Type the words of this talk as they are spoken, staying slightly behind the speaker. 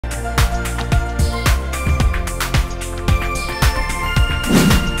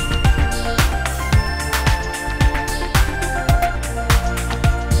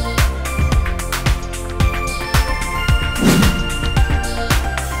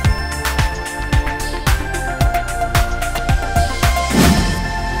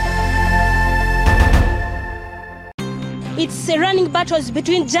running battles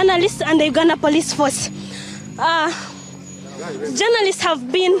between journalists and the Uganda police force. Journalists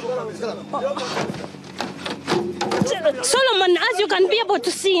have been... Solomon, as you can be able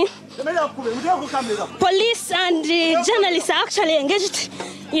to see, police and journalists are actually engaged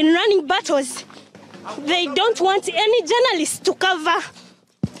in running battles. They don't want any journalists to cover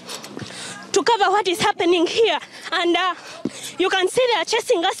what is happening here. And you can see they are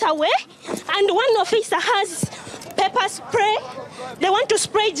chasing us away. And one officer has pepper spray. They want to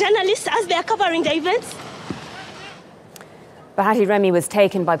spray journalists as they are covering the events. Bahati Remmy was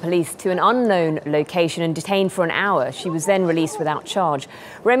taken by police to an unknown location and detained for an hour. She was then released without charge.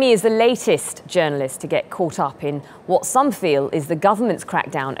 Remmy is the latest journalist to get caught up in what some feel is the government's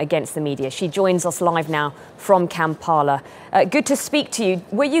crackdown against the media. She joins us live now from Kampala. Good to speak to you.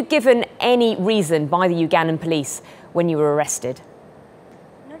 Were you given any reason by the Ugandan police when you were arrested?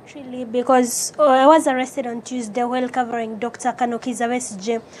 Not really, because I was arrested on Tuesday while covering Dr. Kanokiza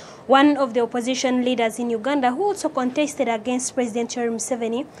Besigye, one of the opposition leaders in Uganda who also contested against President Yoweri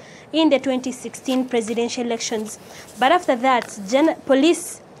Museveni in the 2016 presidential elections. But after that,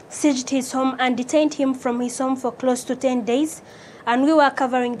 police seized his home and detained him from his home for close to 10 days. And we were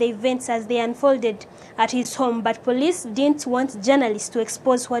covering the events as they unfolded at his home. But police didn't want journalists to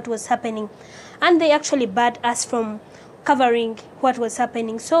expose what was happening. And they actually barred us from covering what was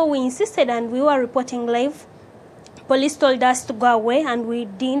happening. So we insisted and we were reporting live. Police told us to go away and we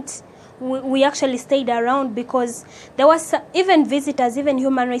didn't. We actually stayed around because there was even visitors, even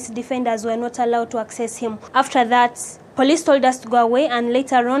human rights defenders were not allowed to access him. After that, police told us to go away, and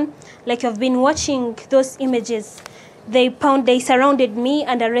later on, like you've been watching those images, they surrounded me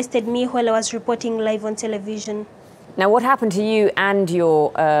and arrested me while I was reporting live on television. Now, what happened to you and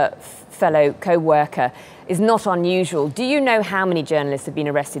your fellow co-worker is not unusual. Do you know how many journalists have been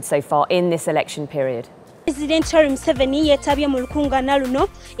arrested so far in this election period? President Yoweri Museveni yetabye mu lukungaana luno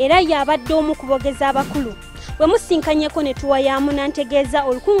era y'abadde omu ku boogezi abakulu. Bwe musinkanyeko ne tuwayaamu n'antegeeza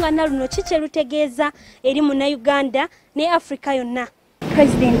olukungaana luno ki kye lutegeeza eri Munnayuganda ne Afrika yonna.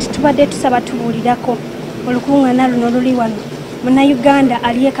 President, tubadde tusaba tubuulirako olukungaana luno luli wano. Munnayuganda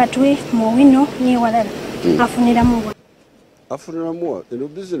ali Katwe mu Wino n'ewalala. Afuniramu wa? Afuniramu eno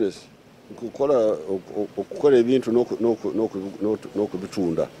business okukola ebintu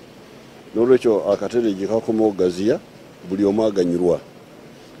n'okubitunda. N'olwekyo akateregi kakoma ogaziya buli omu aganyirwa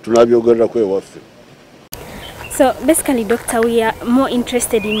tunabyogerera ku ewaffe. So basically, Doctor, we are more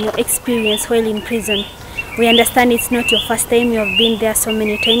interested in your experience while in prison. We understand it's not your first time, you have been there so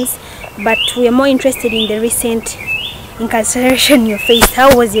many times, but we are more interested in the recent incarceration you faced.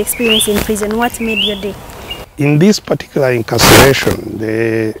 How was your experience in prison? What made your day? In this particular incarceration,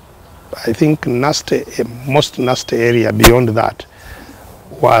 I think most nasty area beyond that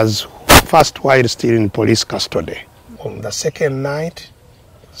was first while still in police custody. On the second night,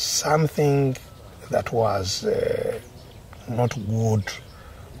 something that was not good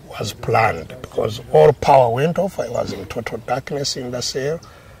was planned because all power went off. I was in total darkness in the cell,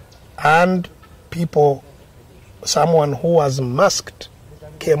 and someone who was masked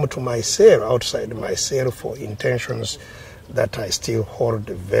came to my cell, outside my cell, for intentions that I still hold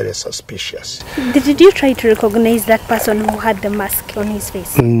very suspicious. Did you try to recognize that person who had the mask on his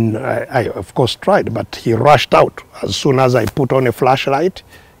face? I of course tried, but he rushed out. As soon as I put on a flashlight,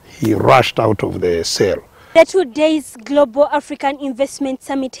 he rushed out of the cell. The 2 days Global African Investment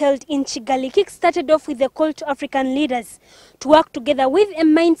Summit held in Kigali kick-started off with a call to African leaders to work together with a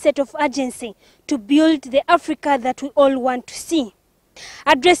mindset of urgency to build the Africa that we all want to see.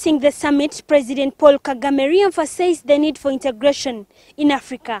 Addressing the summit, President Paul Kagame re-emphasized the need for integration in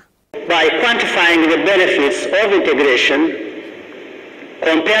Africa. By quantifying the benefits of integration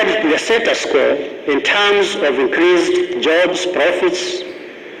compared to the status quo in terms of increased jobs, profits,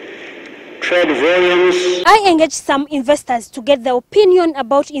 trade volumes. I engaged some investors to get their opinion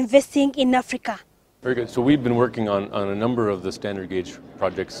about investing in Africa. Very good. So we've been working on a number of the standard gauge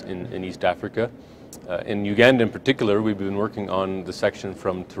projects in East Africa. In Uganda in particular, we've been working on the section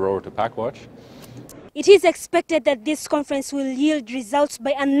from Tororo to Pakwach. It is expected that this conference will yield results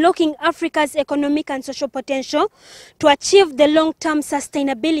by unlocking Africa's economic and social potential to achieve the long-term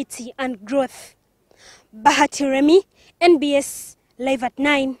sustainability and growth. Bahati Remmy, NBS, live at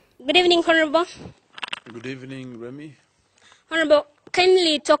 9. Good evening, Honorable. Good evening, Remy. Honorable,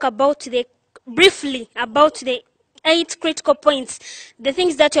 kindly talk briefly about the 8 critical points, the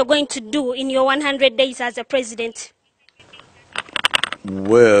things that you're going to do in your 100 days as a president.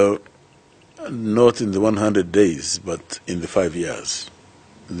 Well, not in the 100 days, but in the 5 years.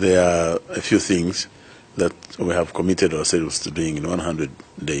 There are a few things that we have committed ourselves to doing in 100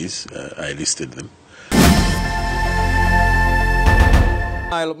 days. I listed them.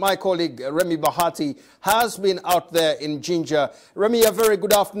 My colleague Remy Bahati has been out there in Jinja. Remy, a very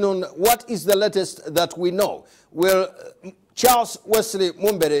good afternoon. What is the latest that we know? Will Charles Wesley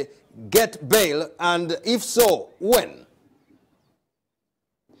Mumbere get bail, and if so, when?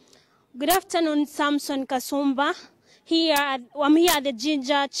 Good afternoon, Samson Kasumba. I'm here at the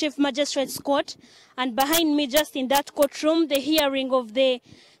Jinja Chief Magistrate's Court, and behind me, just in that courtroom, the hearing of the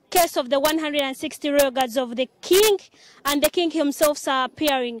case of the 160 royal guards of the king, and the king himself are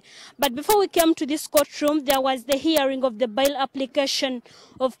appearing. But before we came to this courtroom, there was the hearing of the bail application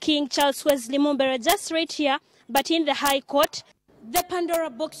of King Charles Wesley Mumbere, just right here, but in the High Court. The Pandora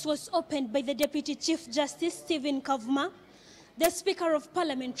box was opened by the Deputy Chief Justice Stephen Kavuma. The Speaker of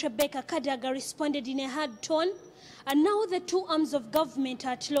Parliament, Rebecca Kadaga, responded in a hard tone, and now the two arms of government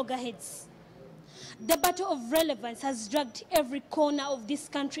are at loggerheads. The battle of relevance has dragged every corner of this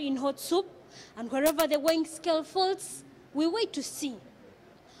country in hot soup, and wherever the weighing scale falls, we wait to see.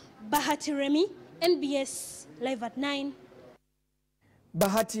 Bahati Remmy, NBS, live at 9.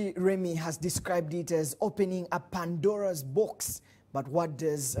 Bahati Remmy has described it as opening a Pandora's box. But what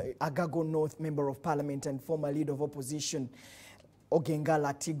does Agago North Member of Parliament and former leader of opposition,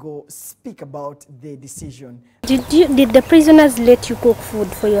 Ogengala Tigo, speak about the decision? Did the prisoners let you cook food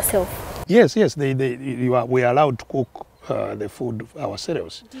for yourself? Yes, we are allowed to cook the food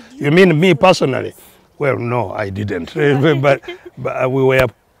ourselves. You mean me personally? Well, no, I didn't. but we were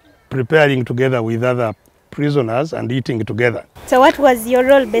preparing together with other prisoners and eating together. So what was your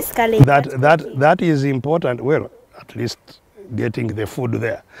role basically? That is important. Well, at least getting the food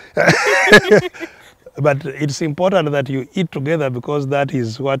there. But it's important that you eat together, because that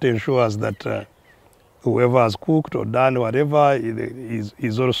is what ensures that whoever has cooked or done whatever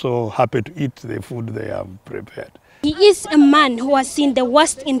is also happy to eat the food they have prepared. He is a man who has seen the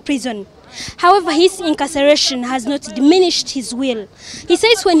worst in prison. However, his incarceration has not diminished his will. He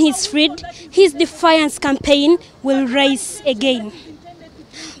says when he's freed, his defiance campaign will rise again.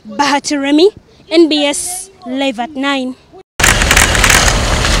 Bahati Remmy, NBS, live at 9.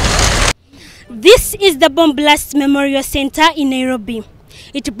 This is the Bomb Blast Memorial Center in Nairobi.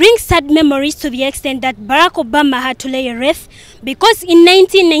 It brings sad memories to the extent that Barack Obama had to lay a wreath because in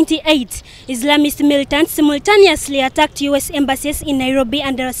 1998, Islamist militants simultaneously attacked U.S. embassies in Nairobi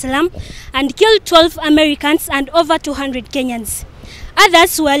and Dar es Salaam and killed 12 Americans and over 200 Kenyans.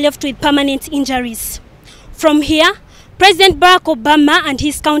 Others were left with permanent injuries. From here, President Barack Obama and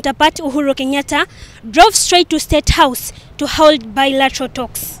his counterpart Uhuru Kenyatta drove straight to State House to hold bilateral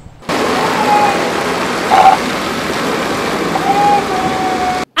talks.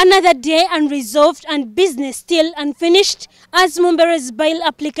 Another day unresolved and business still unfinished as Mumbere's bail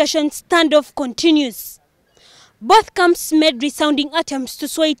application standoff continues. Both camps made resounding attempts to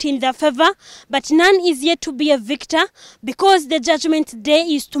sway it in their favor, but none is yet to be a victor because the judgment day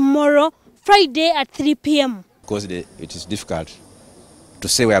is tomorrow, Friday at 3 p.m. Because it is difficult to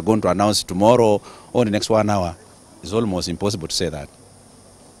say we are going to announce tomorrow or the next 1 hour. It's almost impossible to say that.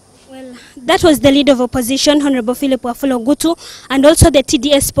 Well, that was the leader of opposition, Honorable Philip Wafula Gutu, and also the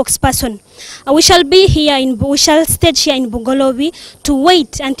TDS spokesperson. We shall stage here in Bugolobi to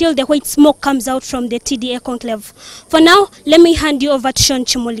wait until the white smoke comes out from the TDA conclave. For now, let me hand you over to Sean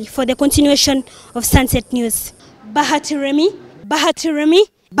Chimoli for the continuation of Sunset News. Bahati Remmy, Bahati Remmy,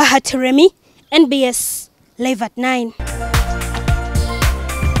 Bahati Remmy, NBS, live at 9.